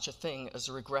there such a thing as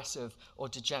regressive or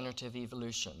degenerative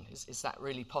evolution? Is that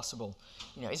really possible?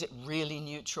 Is it really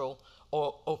neutral,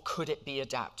 or could it be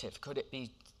adaptive? Could it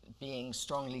be being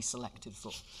strongly selected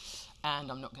for? And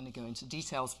I'm not going to go into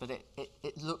details, but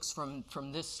it looks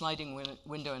from this sliding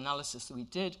window analysis that we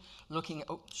did, looking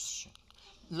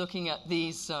at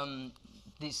these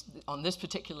on this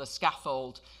particular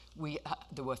scaffold,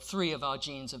 there were 3 of our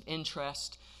genes of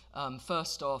interest.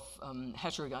 First off,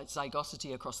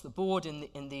 heterozygosity across the board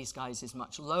in these guys is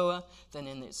much lower than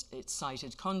in its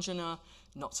sighted congener.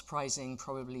 Not surprising,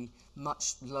 probably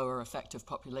much lower effective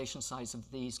population size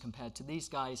of these compared to these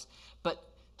guys. But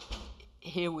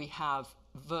here we have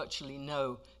virtually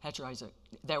no heterozygosity.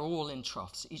 They're all in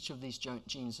troughs. Each of these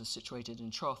genes are situated in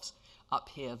troughs. Up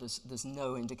here, there's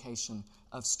no indication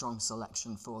of strong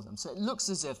selection for them. So it looks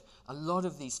as if a lot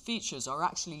of these features are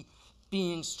actually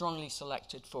being strongly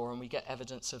selected for, and we get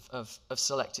evidence of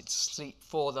selected sleep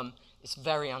for them, it's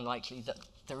very unlikely that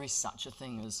there is such a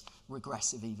thing as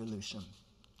regressive evolution.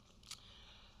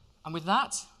 And with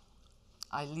that,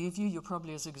 I leave you. You're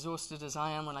probably as exhausted as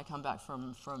I am when I come back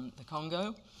from the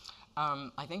Congo.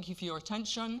 I thank you for your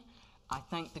attention. I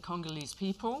thank the Congolese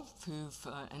people who've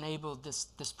enabled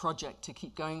this project to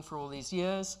keep going for all these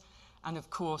years, and of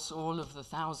course all of the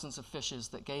thousands of fishers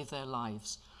that gave their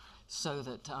lives so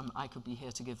that I could be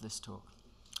here to give this talk.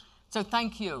 So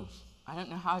thank you. I don't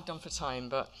know how I've done for time,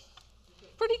 but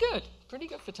pretty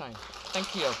good for time.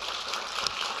 Thank you.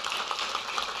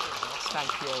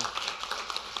 Thank you.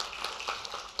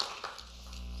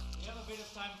 We have a bit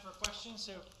of time for questions,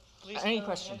 so please Any go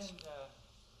questions? ahead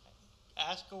and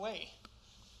ask away.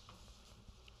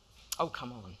 Oh,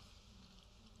 come on.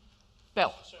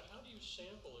 Bill. So how do you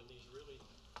sample in these really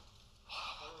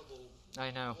horrible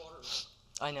I know. waters?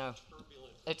 I know.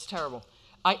 Turbulent. It's terrible.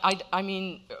 I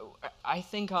mean, I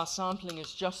think our sampling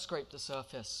has just scraped the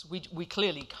surface. We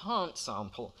clearly can't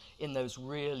sample in those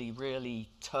really, really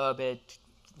turbid,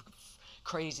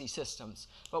 crazy systems.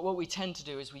 But what we tend to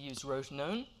do is we use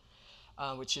rotenone,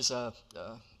 which is a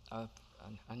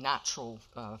natural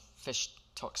fish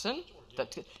toxin.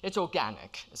 It's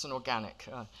organic. It's an organic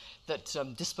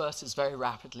that disperses very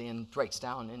rapidly and breaks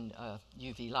down in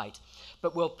UV light.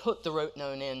 But we'll put the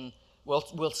rotenone in.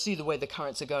 We'll see the way the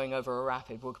currents are going over a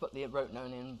rapid. We'll put the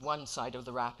rotenone in one side of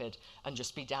the rapid and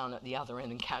just be down at the other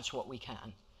end and catch what we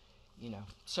can, you know.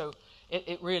 So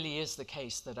it really is the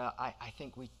case that I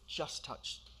think we just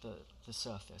touched the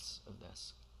surface of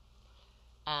this.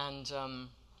 And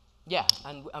yeah,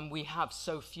 and we have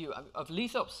so few of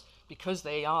lithops because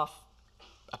they are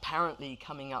apparently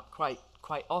coming up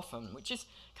quite often, which is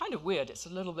kind of weird. It's a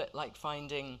little bit like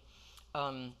finding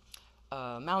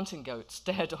mountain goats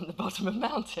dead on the bottom of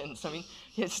mountains. I mean,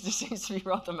 it just seems to be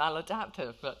rather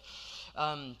maladaptive. But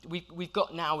we've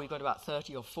got about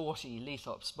 30 or 40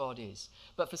 lithops bodies.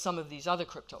 But for some of these other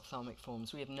cryptophthalmic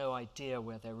forms, we have no idea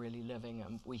where they're really living,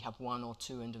 and we have one or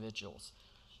two individuals.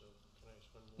 So can I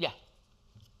ask one more? Yeah.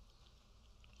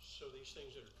 So these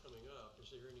things that are coming up, is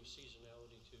there any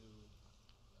seasonality to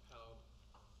how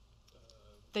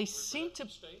They seem to.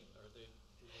 state? Are they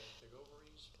big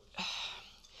ovaries?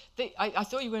 I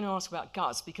thought you were going to ask about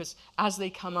guts, because as they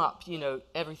come up, you know,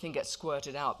 everything gets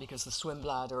squirted out because the swim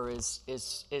bladder is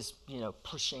you know,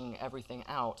 pushing everything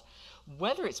out.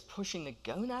 Whether it's pushing the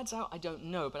gonads out, I don't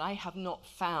know, but I have not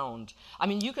found. I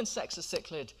mean, you can sex a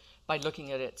cichlid by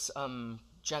looking at its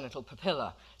genital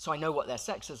papilla, so I know what their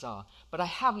sexes are, but I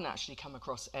haven't actually come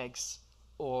across eggs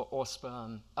or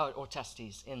sperm or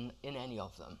testes in any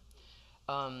of them.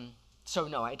 So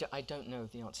no, I don't know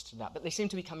the answer to that, but they seem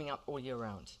to be coming up all year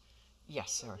round.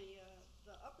 Yes, Sarah.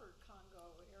 The upper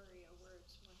Congo area where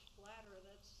it's much flatter,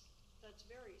 that's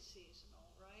very seasonal,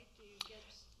 right? Do you get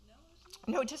isn't it?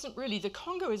 No, it isn't really. The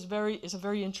Congo is a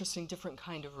very interesting, different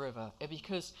kind of river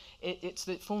because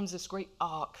it forms this great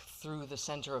arc through the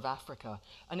center of Africa,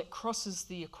 and it crosses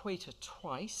the equator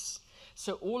twice.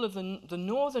 So all of the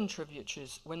northern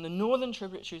tributaries, when the northern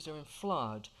tributaries are in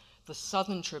flood, the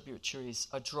southern tributaries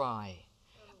are dry,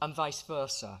 and vice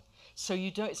versa. So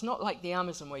it's not like the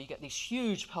Amazon where you get these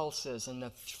huge pulses and the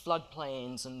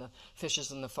floodplains and the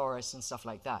fishes in the forests and stuff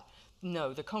like that.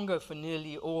 No, the Congo for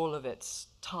nearly all of its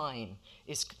time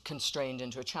is constrained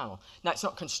into a channel. Now, it's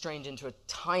not constrained into a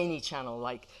tiny channel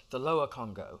like the lower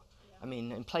Congo. Yeah. I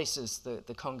mean, in places the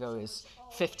Congo is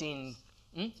 15.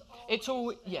 It's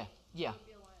all yeah.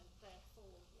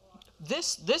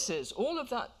 This is all of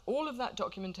that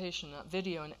documentation, that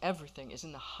video and everything is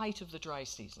in the height of the dry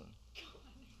season.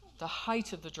 The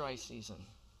height of the dry season.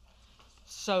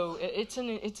 So it's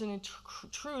a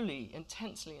truly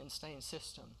intensely insane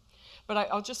system. But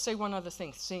I'll just say one other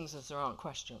thing, seeing as there aren't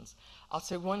questions. I'll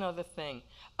say one other thing.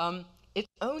 It's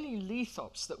only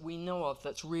lithops that we know of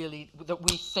that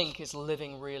we think is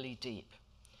living really deep.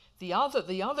 The other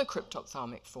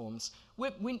cryptophthalmic forms,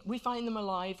 we find them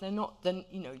alive. They're not. Then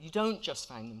you don't just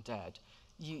find them dead.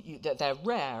 They're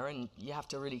rare, and you have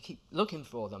to really keep looking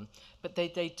for them. But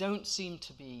they don't seem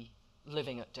to be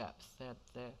living at depth.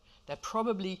 They're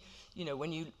probably,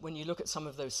 when you look at some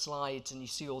of those slides and you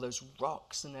see all those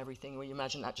rocks and everything, where you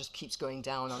imagine that just keeps going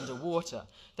down underwater.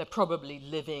 They're probably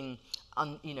living,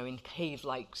 in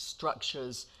cave-like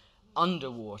structures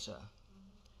underwater,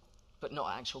 but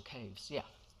not actual caves. Yeah.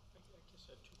 I guess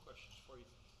I have two questions for you.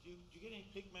 Do you get any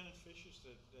pigmented fishes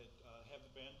that have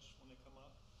the bends when they come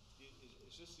up?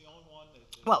 Is this the only one that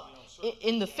well,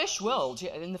 in the fish world,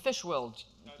 yeah, in the fish world.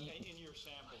 In your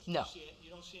samples, no. You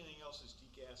don't see anything else that's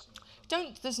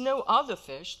degassing? There's no other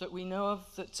fish that we know of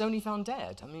that's only found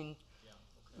dead. I mean, yeah.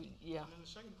 yeah. And then the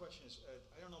second question is,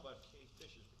 I don't know about cave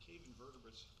fishes, but cave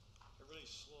invertebrates have really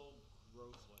slow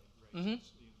growth rates. Mhm.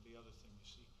 That's the other thing you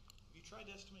see. Have you tried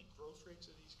to estimate growth rates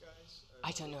of these guys?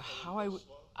 I don't know Are they how I real would.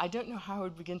 slow? I don't know how I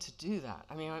would begin to do that.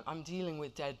 I mean, I'm dealing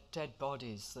with dead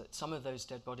bodies. That some of those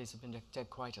dead bodies have been dead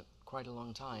quite a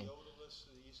long time. The odorless,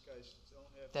 these guys don't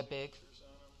have They're big. signatures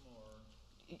on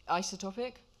them, or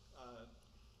Isotopic?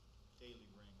 daily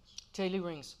rings? Daily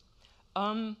rings.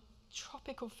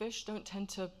 Tropical fish don't tend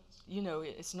to,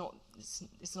 it's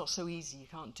not so easy. You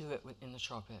can't do it in the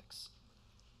tropics.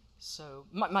 So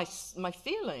my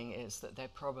feeling is that they're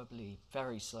probably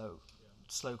very slow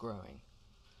growing.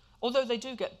 Although they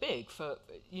do get big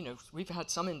we've had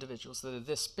some individuals that are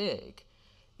this big,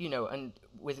 and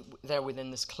they're within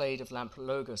this clade of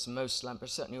Lamprologus. Most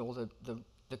certainly all the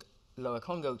lower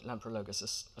Congo Lamprologus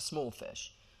are small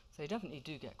fish. So they definitely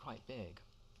do get quite big.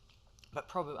 But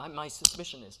probably, my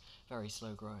suspicion is very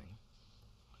slow growing.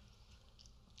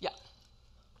 Yeah?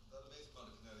 That amazing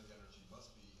amount of kinetic energy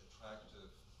must be attractive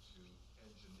to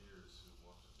engineers who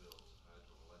want to build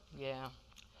hydroelectric. Yeah.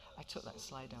 I took that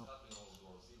slide out. Happening all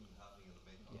outdoors, even happening in the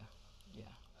Mekong. Yeah.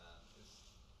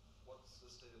 What's the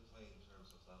state of play in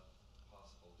terms of that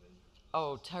possible danger?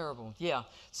 Oh, terrible. Yeah.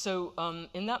 So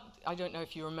in that, I don't know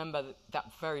if you remember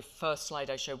that very first slide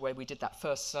I showed where we did that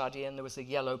first study and there was a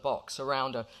yellow box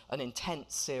around an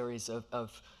intense series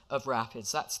of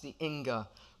rapids. That's the Inga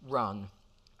run.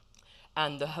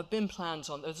 And there have been plans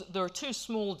there are two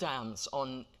small dams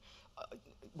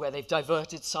where they've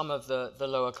diverted some of the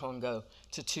lower Congo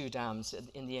to two dams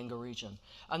in the Inga region.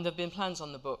 And there have been plans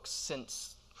on the books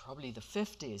since probably the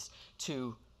 50s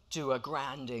to do a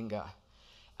grand Inga.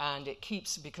 And it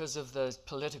keeps, because of the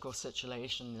political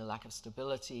situation, the lack of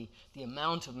stability, the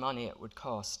amount of money it would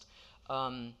cost.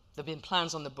 There have been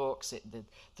plans on the books.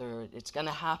 It's going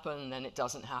to happen, then it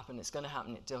doesn't happen. It's going to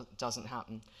happen, it doesn't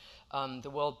happen. The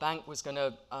World Bank was going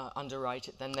to underwrite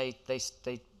it, then they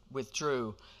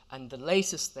withdrew. And the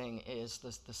latest thing is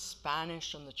the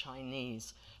Spanish and the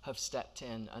Chinese have stepped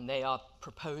in, and they are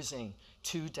proposing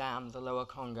to dam the lower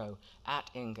Congo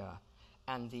at Inga.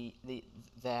 And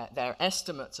their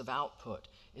estimates of output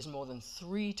is more than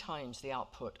 3 times the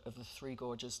output of the Three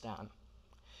Gorges Dam.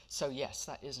 So yes,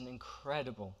 that is an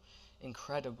incredible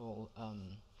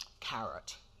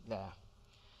carrot there.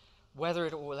 Whether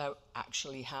it will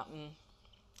actually happen,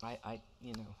 I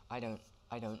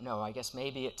don't know. I guess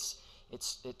maybe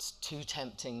it's too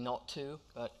tempting not to,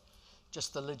 but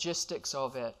just the logistics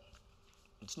of it.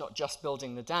 It's not just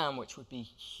building the dam, which would be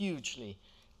hugely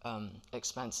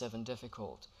expensive and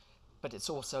difficult, but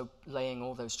it's also laying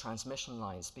all those transmission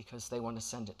lines because they want to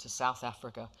send it to South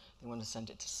Africa, they want to send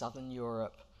it to Southern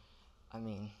Europe. I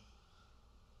mean...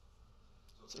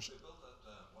 So if they built that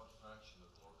dam, what fraction of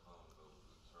Lower Congo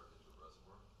would turn into a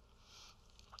reservoir?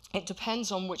 It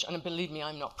depends on which, and believe me,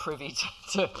 I'm not privy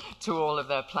to all of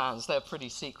their plans. They're pretty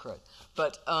secret.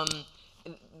 But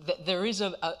there is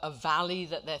a valley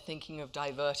that they're thinking of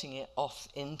diverting it off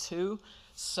into.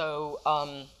 So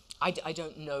I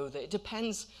don't know. That it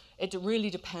depends. It really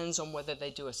depends on whether they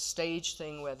do a stage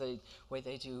thing, where they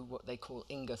do what they call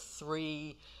Inga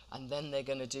 3, and then they're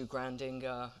going to do Grand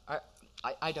Inga.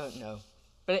 I don't know.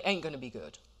 But it ain't going to be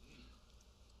good.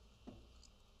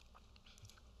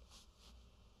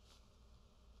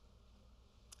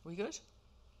 We good?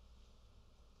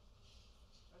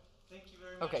 Thank you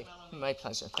very much, Okay, Melanie. my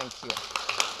pleasure. Thank you.